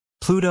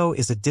Pluto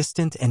is a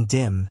distant and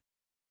dim,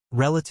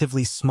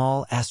 relatively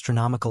small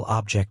astronomical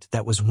object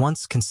that was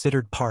once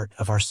considered part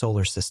of our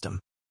solar system.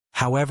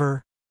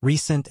 However,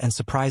 recent and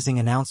surprising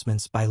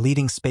announcements by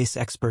leading space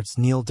experts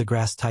Neil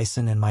deGrasse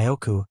Tyson and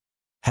Mayoku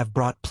have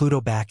brought Pluto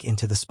back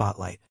into the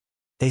spotlight.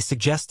 They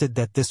suggested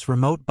that this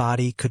remote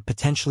body could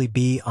potentially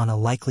be on a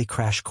likely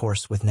crash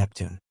course with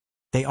Neptune.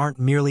 They aren't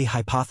merely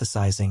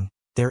hypothesizing,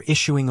 they're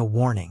issuing a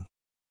warning.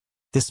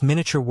 This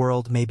miniature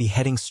world may be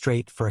heading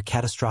straight for a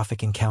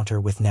catastrophic encounter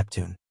with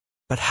Neptune.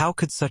 But how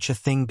could such a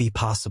thing be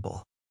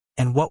possible?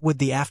 And what would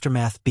the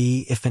aftermath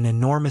be if an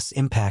enormous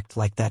impact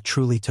like that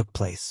truly took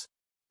place?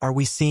 Are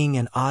we seeing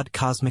an odd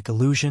cosmic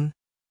illusion,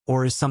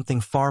 or is something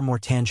far more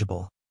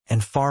tangible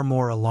and far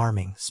more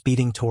alarming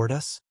speeding toward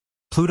us?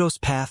 Pluto's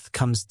path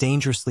comes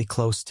dangerously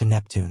close to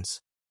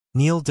Neptune's.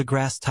 Neil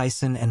deGrasse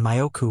Tyson and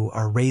Mayoku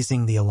are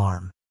raising the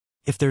alarm.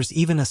 If there's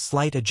even a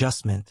slight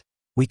adjustment,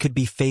 we could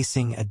be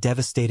facing a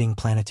devastating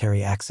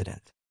planetary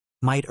accident.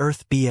 Might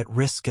Earth be at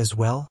risk as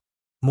well?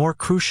 More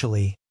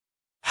crucially,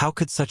 how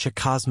could such a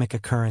cosmic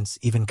occurrence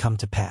even come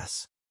to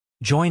pass?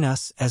 Join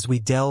us as we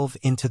delve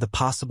into the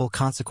possible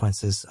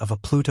consequences of a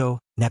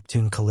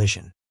Pluto-Neptune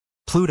collision.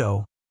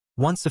 Pluto,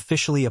 once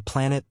officially a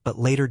planet but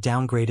later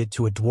downgraded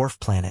to a dwarf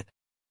planet,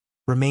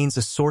 remains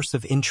a source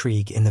of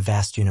intrigue in the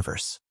vast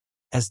universe.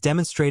 As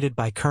demonstrated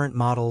by current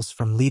models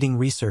from leading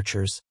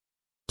researchers,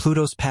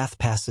 Pluto's path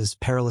passes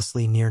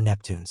perilously near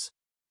Neptune's.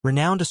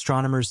 Renowned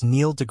astronomers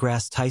Neil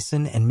deGrasse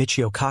Tyson and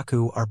Michio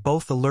Kaku are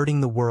both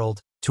alerting the world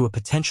to a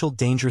potential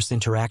dangerous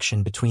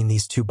interaction between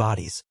these two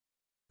bodies,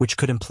 which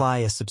could imply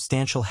a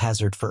substantial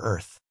hazard for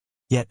Earth.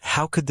 Yet,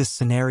 how could this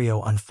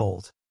scenario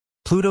unfold?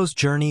 Pluto's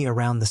journey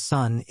around the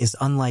Sun is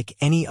unlike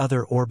any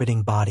other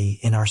orbiting body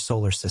in our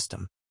solar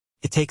system.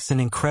 It takes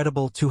an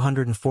incredible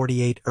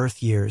 248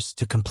 Earth years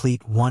to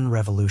complete one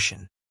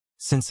revolution.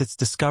 Since its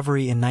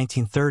discovery in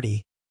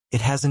 1930, it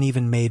hasn't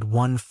even made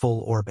one full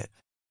orbit.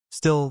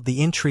 Still,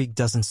 the intrigue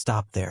doesn't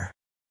stop there.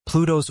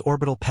 Pluto's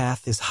orbital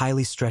path is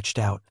highly stretched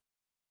out,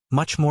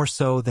 much more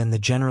so than the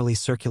generally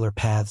circular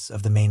paths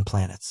of the main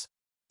planets.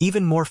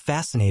 Even more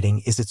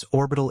fascinating is its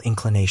orbital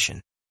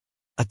inclination,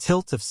 a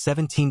tilt of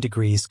 17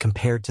 degrees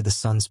compared to the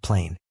Sun's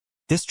plane.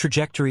 This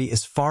trajectory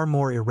is far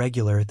more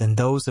irregular than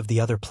those of the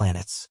other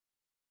planets,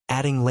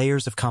 adding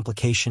layers of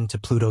complication to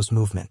Pluto's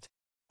movement.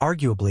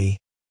 Arguably,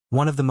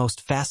 one of the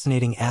most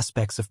fascinating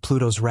aspects of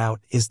Pluto's route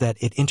is that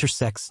it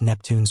intersects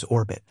Neptune's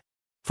orbit.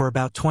 For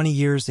about 20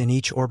 years in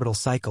each orbital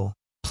cycle,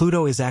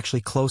 Pluto is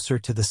actually closer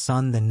to the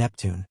Sun than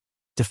Neptune,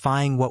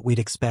 defying what we'd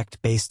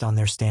expect based on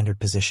their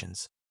standard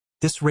positions.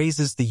 This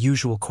raises the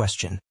usual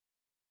question: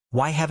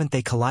 why haven't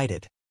they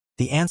collided?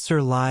 The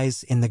answer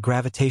lies in the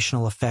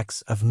gravitational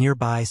effects of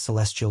nearby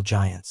celestial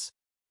giants.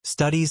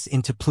 Studies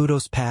into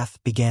Pluto's path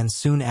began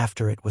soon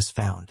after it was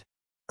found.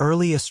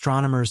 Early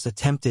astronomers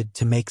attempted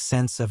to make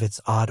sense of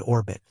its odd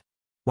orbit.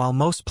 While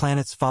most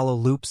planets follow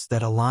loops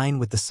that align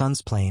with the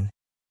Sun's plane,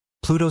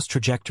 Pluto's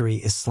trajectory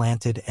is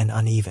slanted and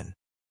uneven.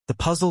 The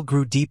puzzle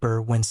grew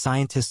deeper when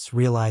scientists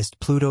realized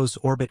Pluto's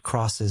orbit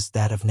crosses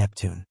that of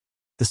Neptune.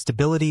 The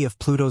stability of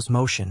Pluto's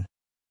motion,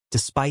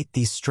 despite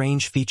these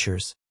strange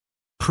features,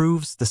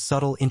 proves the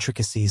subtle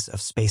intricacies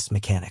of space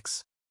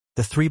mechanics.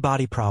 The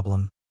three-body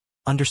problem,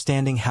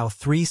 understanding how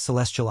three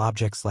celestial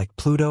objects like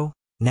Pluto,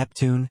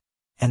 Neptune,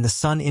 and the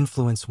Sun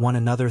influence one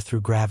another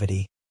through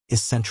gravity,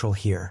 is central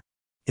here.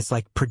 It's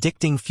like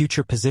predicting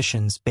future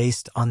positions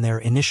based on their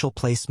initial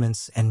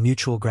placements and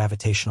mutual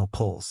gravitational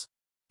pulls.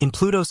 In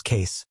Pluto's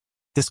case,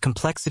 this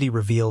complexity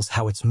reveals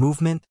how its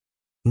movement,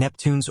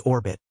 Neptune's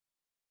orbit,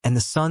 and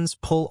the Sun's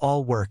pull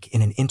all work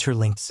in an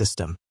interlinked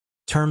system.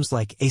 Terms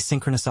like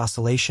asynchronous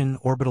oscillation,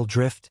 orbital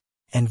drift,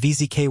 and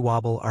VZK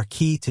wobble are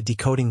key to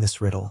decoding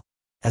this riddle,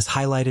 as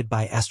highlighted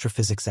by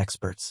astrophysics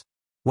experts.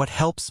 What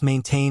helps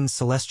maintain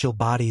celestial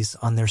bodies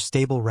on their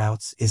stable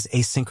routes is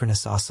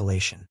asynchronous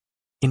oscillation.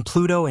 In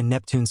Pluto and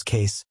Neptune's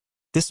case,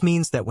 this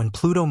means that when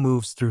Pluto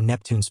moves through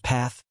Neptune's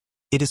path,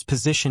 it is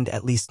positioned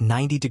at least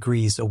 90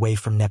 degrees away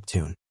from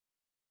Neptune,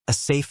 a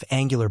safe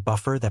angular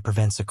buffer that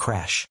prevents a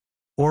crash.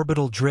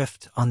 Orbital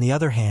drift, on the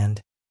other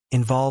hand,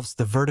 involves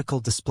the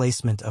vertical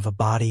displacement of a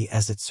body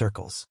as it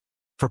circles.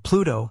 For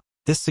Pluto,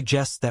 this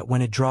suggests that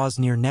when it draws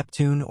near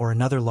Neptune or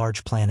another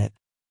large planet,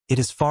 it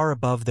is far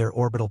above their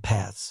orbital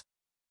paths,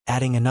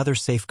 adding another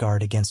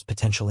safeguard against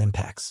potential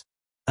impacts.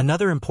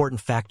 Another important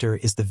factor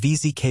is the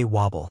VZK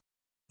wobble,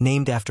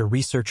 named after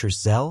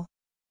researchers Zell,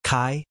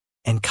 Kai,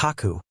 and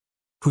Kaku,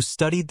 who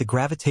studied the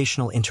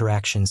gravitational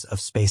interactions of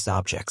space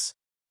objects.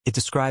 It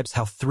describes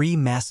how three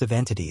massive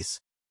entities,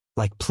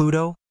 like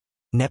Pluto,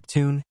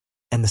 Neptune,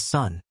 and the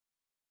Sun,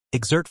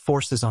 exert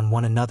forces on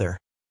one another,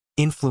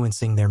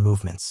 influencing their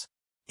movements.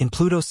 In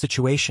Pluto's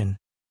situation,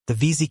 the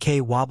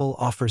VZK wobble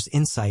offers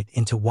insight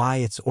into why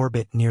its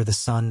orbit near the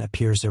Sun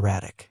appears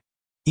erratic.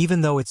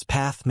 Even though its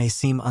path may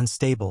seem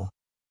unstable,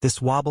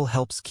 this wobble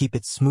helps keep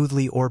it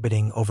smoothly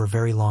orbiting over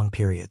very long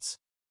periods.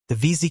 The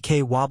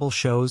VZK wobble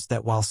shows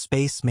that while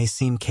space may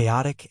seem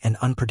chaotic and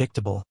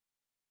unpredictable,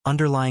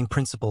 underlying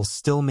principles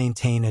still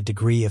maintain a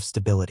degree of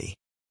stability.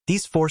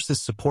 These forces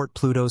support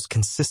Pluto's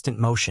consistent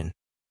motion,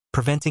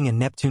 preventing a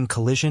Neptune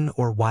collision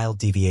or wild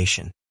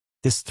deviation.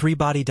 This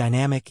three-body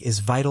dynamic is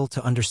vital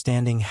to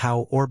understanding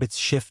how orbits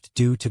shift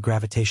due to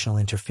gravitational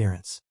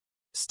interference.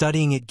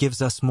 Studying it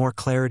gives us more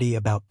clarity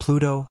about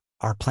Pluto,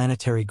 our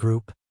planetary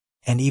group,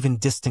 and even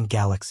distant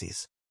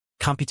galaxies.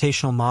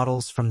 Computational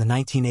models from the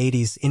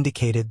 1980s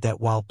indicated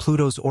that while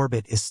Pluto's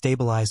orbit is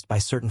stabilized by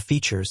certain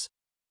features,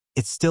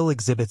 it still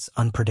exhibits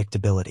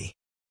unpredictability.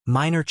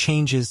 Minor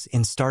changes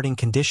in starting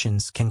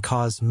conditions can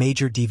cause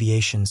major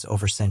deviations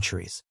over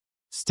centuries.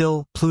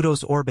 Still,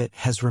 Pluto's orbit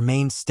has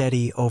remained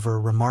steady over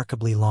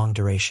remarkably long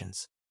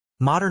durations.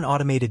 Modern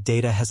automated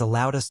data has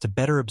allowed us to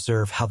better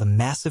observe how the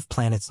massive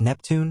planets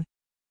Neptune,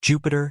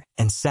 Jupiter,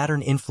 and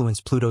Saturn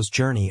influence Pluto's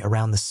journey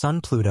around the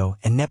Sun. Pluto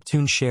and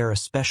Neptune share a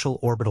special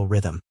orbital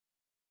rhythm.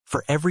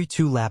 For every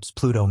 2 laps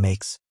Pluto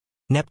makes,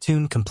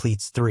 Neptune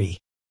completes 3.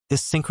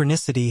 This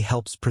synchronicity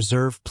helps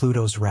preserve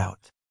Pluto's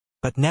route.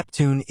 But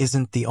Neptune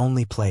isn't the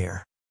only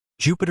player.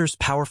 Jupiter's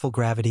powerful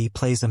gravity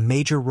plays a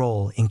major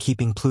role in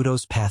keeping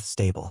Pluto's path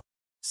stable.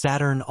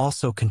 Saturn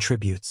also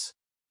contributes.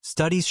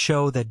 Studies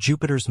show that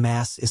Jupiter's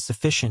mass is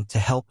sufficient to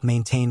help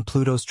maintain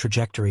Pluto's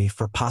trajectory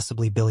for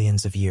possibly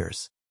billions of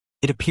years.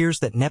 It appears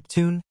that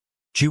Neptune,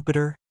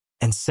 Jupiter,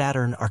 and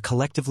Saturn are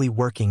collectively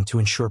working to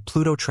ensure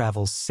Pluto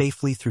travels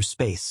safely through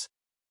space,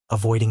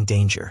 avoiding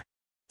danger.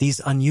 These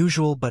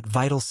unusual but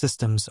vital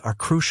systems are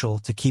crucial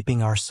to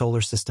keeping our solar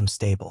system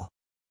stable.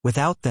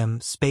 Without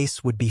them,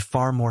 space would be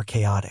far more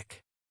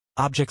chaotic.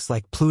 Objects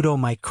like Pluto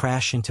might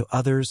crash into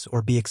others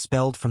or be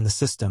expelled from the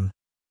system,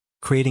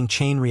 creating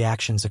chain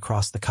reactions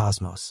across the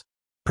cosmos.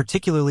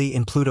 Particularly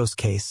in Pluto's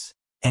case,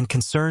 and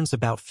concerns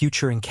about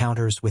future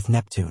encounters with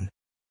Neptune,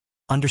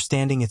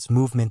 understanding its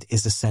movement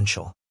is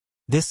essential.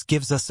 This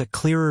gives us a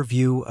clearer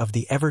view of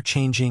the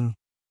ever-changing,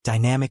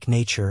 dynamic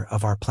nature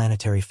of our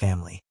planetary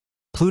family.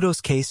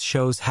 Pluto's case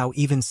shows how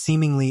even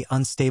seemingly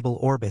unstable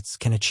orbits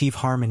can achieve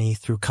harmony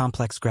through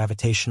complex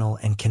gravitational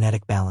and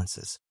kinetic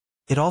balances.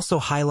 It also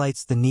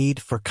highlights the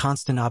need for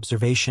constant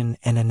observation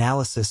and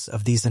analysis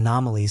of these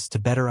anomalies to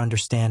better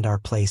understand our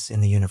place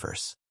in the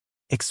universe.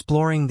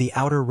 Exploring the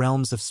outer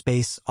realms of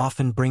space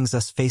often brings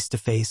us face to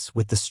face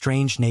with the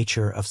strange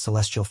nature of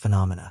celestial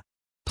phenomena.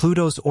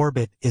 Pluto's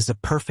orbit is a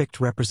perfect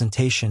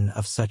representation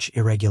of such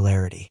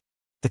irregularity.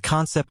 The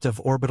concept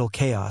of orbital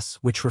chaos,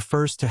 which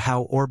refers to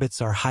how orbits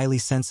are highly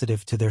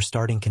sensitive to their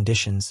starting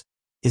conditions,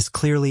 is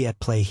clearly at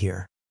play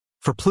here.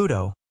 For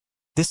Pluto,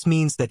 this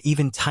means that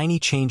even tiny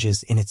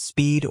changes in its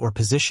speed or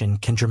position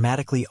can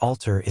dramatically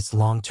alter its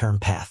long-term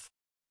path.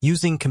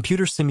 Using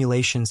computer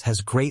simulations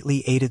has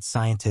greatly aided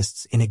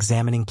scientists in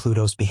examining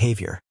Pluto's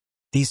behavior.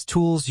 These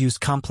tools use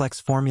complex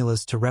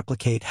formulas to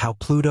replicate how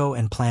Pluto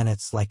and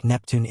planets like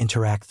Neptune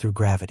interact through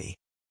gravity.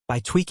 By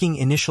tweaking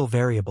initial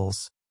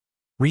variables,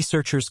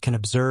 researchers can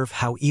observe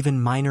how even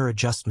minor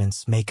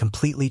adjustments may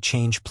completely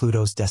change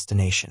Pluto's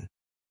destination.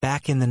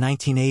 Back in the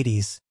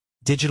 1980s,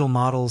 digital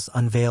models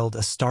unveiled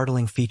a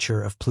startling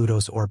feature of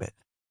Pluto's orbit.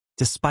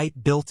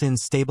 Despite built-in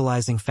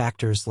stabilizing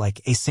factors like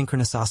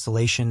asynchronous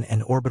oscillation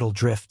and orbital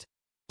drift,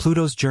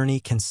 Pluto's journey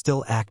can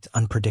still act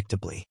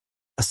unpredictably.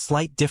 A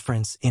slight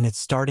difference in its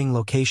starting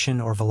location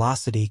or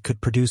velocity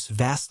could produce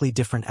vastly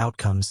different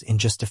outcomes in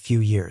just a few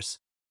years.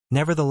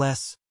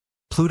 Nevertheless,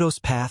 Pluto's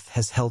path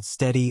has held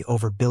steady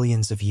over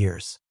billions of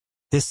years.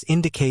 This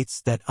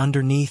indicates that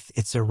underneath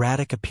its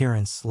erratic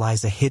appearance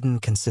lies a hidden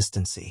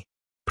consistency.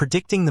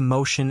 Predicting the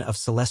motion of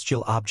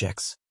celestial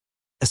objects,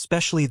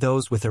 especially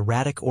those with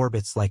erratic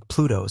orbits like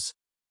Pluto's,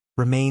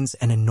 remains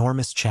an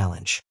enormous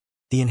challenge.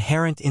 The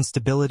inherent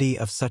instability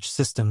of such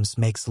systems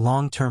makes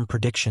long-term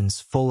predictions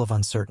full of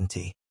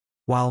uncertainty.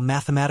 While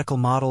mathematical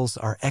models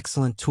are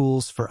excellent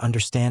tools for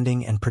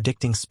understanding and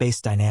predicting space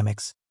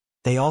dynamics,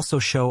 they also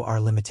show our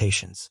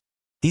limitations.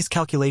 These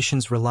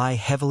calculations rely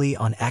heavily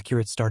on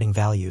accurate starting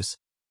values,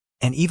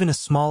 and even a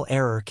small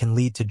error can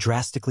lead to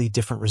drastically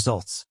different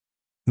results,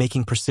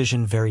 making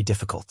precision very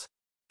difficult.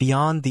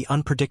 Beyond the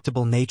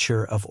unpredictable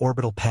nature of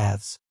orbital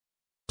paths,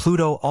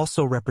 Pluto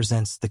also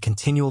represents the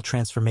continual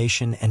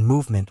transformation and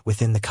movement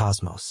within the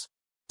cosmos.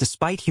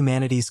 Despite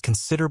humanity's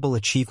considerable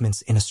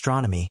achievements in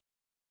astronomy,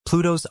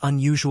 Pluto's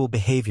unusual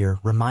behavior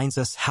reminds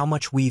us how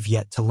much we've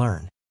yet to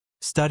learn.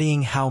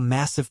 Studying how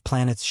massive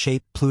planets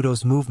shape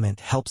Pluto's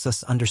movement helps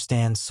us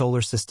understand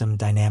solar system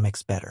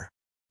dynamics better.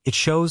 It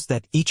shows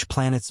that each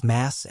planet's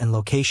mass and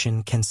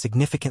location can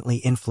significantly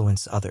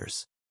influence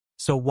others.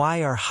 So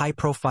why are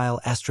high-profile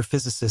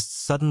astrophysicists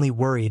suddenly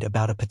worried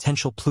about a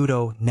potential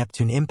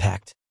Pluto-Neptune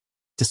impact,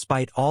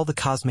 despite all the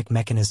cosmic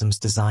mechanisms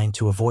designed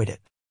to avoid it?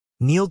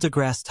 Neil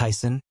deGrasse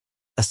Tyson,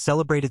 a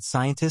celebrated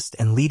scientist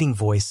and leading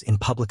voice in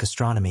public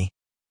astronomy,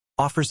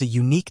 offers a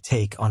unique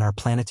take on our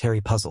planetary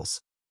puzzles,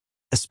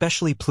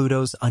 especially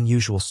Pluto's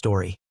unusual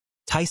story.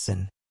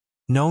 Tyson,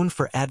 known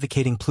for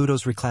advocating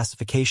Pluto's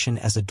reclassification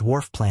as a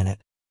dwarf planet,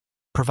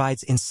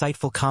 provides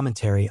insightful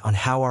commentary on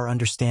how our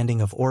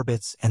understanding of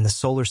orbits and the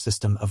solar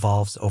system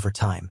evolves over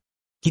time.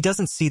 He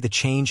doesn't see the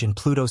change in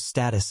Pluto's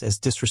status as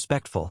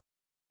disrespectful,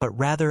 but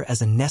rather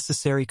as a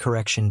necessary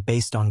correction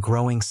based on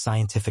growing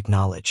scientific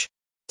knowledge.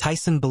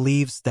 Tyson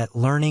believes that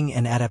learning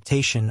and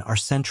adaptation are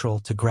central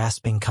to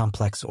grasping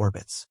complex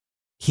orbits.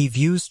 He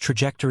views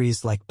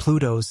trajectories like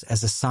Pluto's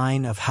as a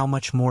sign of how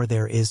much more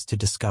there is to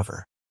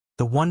discover.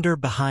 The wonder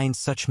behind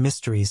such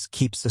mysteries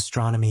keeps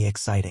astronomy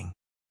exciting.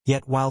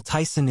 Yet while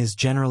Tyson is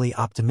generally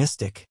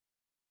optimistic,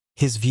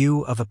 his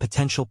view of a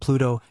potential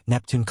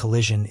Pluto-Neptune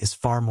collision is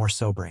far more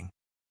sobering.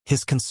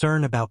 His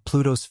concern about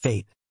Pluto's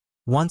fate,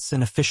 once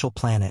an official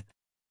planet,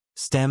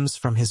 stems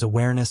from his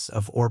awareness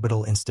of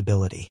orbital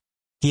instability.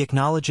 He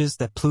acknowledges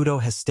that Pluto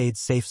has stayed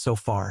safe so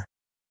far,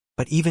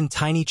 but even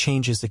tiny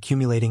changes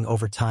accumulating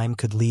over time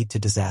could lead to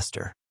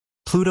disaster.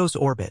 Pluto's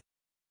orbit,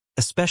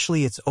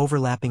 especially its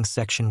overlapping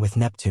section with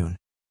Neptune,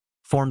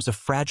 forms a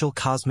fragile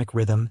cosmic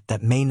rhythm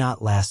that may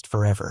not last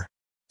forever.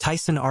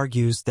 Tyson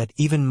argues that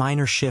even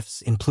minor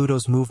shifts in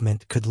Pluto's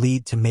movement could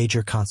lead to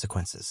major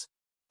consequences.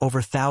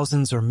 Over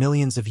thousands or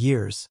millions of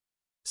years,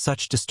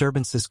 such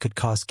disturbances could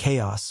cause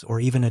chaos or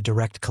even a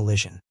direct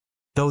collision.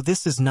 Though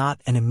this is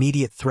not an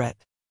immediate threat,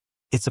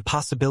 it's a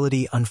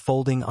possibility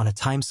unfolding on a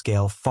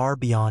timescale far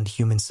beyond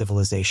human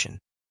civilization.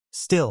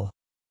 Still,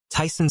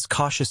 Tyson's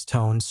cautious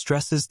tone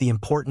stresses the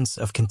importance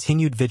of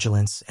continued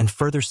vigilance and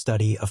further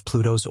study of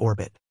Pluto's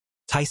orbit.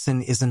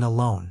 Tyson isn't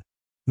alone.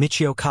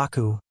 Michio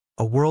Kaku,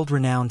 a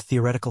world-renowned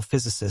theoretical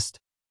physicist,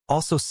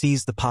 also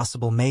sees the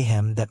possible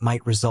mayhem that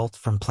might result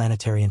from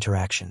planetary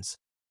interactions.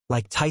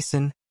 Like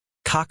Tyson,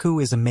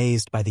 Kaku is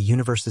amazed by the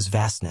universe's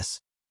vastness,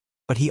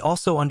 but he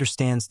also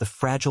understands the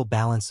fragile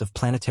balance of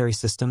planetary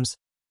systems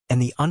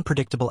and the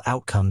unpredictable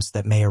outcomes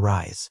that may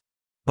arise.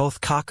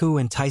 Both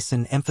Kaku and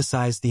Tyson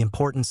emphasize the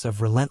importance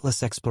of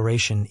relentless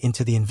exploration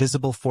into the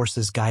invisible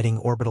forces guiding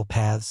orbital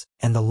paths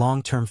and the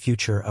long-term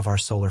future of our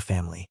solar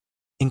family.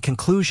 In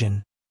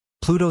conclusion,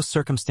 Pluto's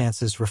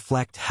circumstances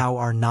reflect how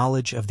our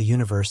knowledge of the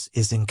universe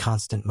is in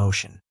constant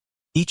motion.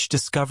 Each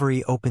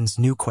discovery opens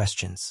new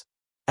questions.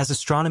 As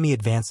astronomy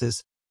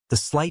advances, the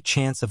slight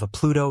chance of a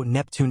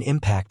Pluto-Neptune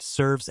impact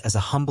serves as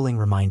a humbling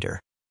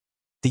reminder.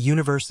 The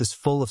universe is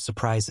full of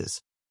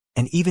surprises,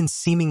 and even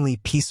seemingly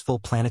peaceful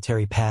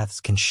planetary paths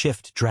can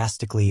shift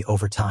drastically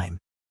over time.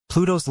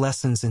 Pluto's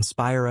lessons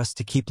inspire us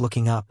to keep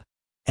looking up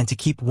and to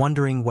keep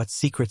wondering what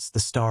secrets the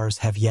stars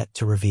have yet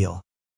to reveal.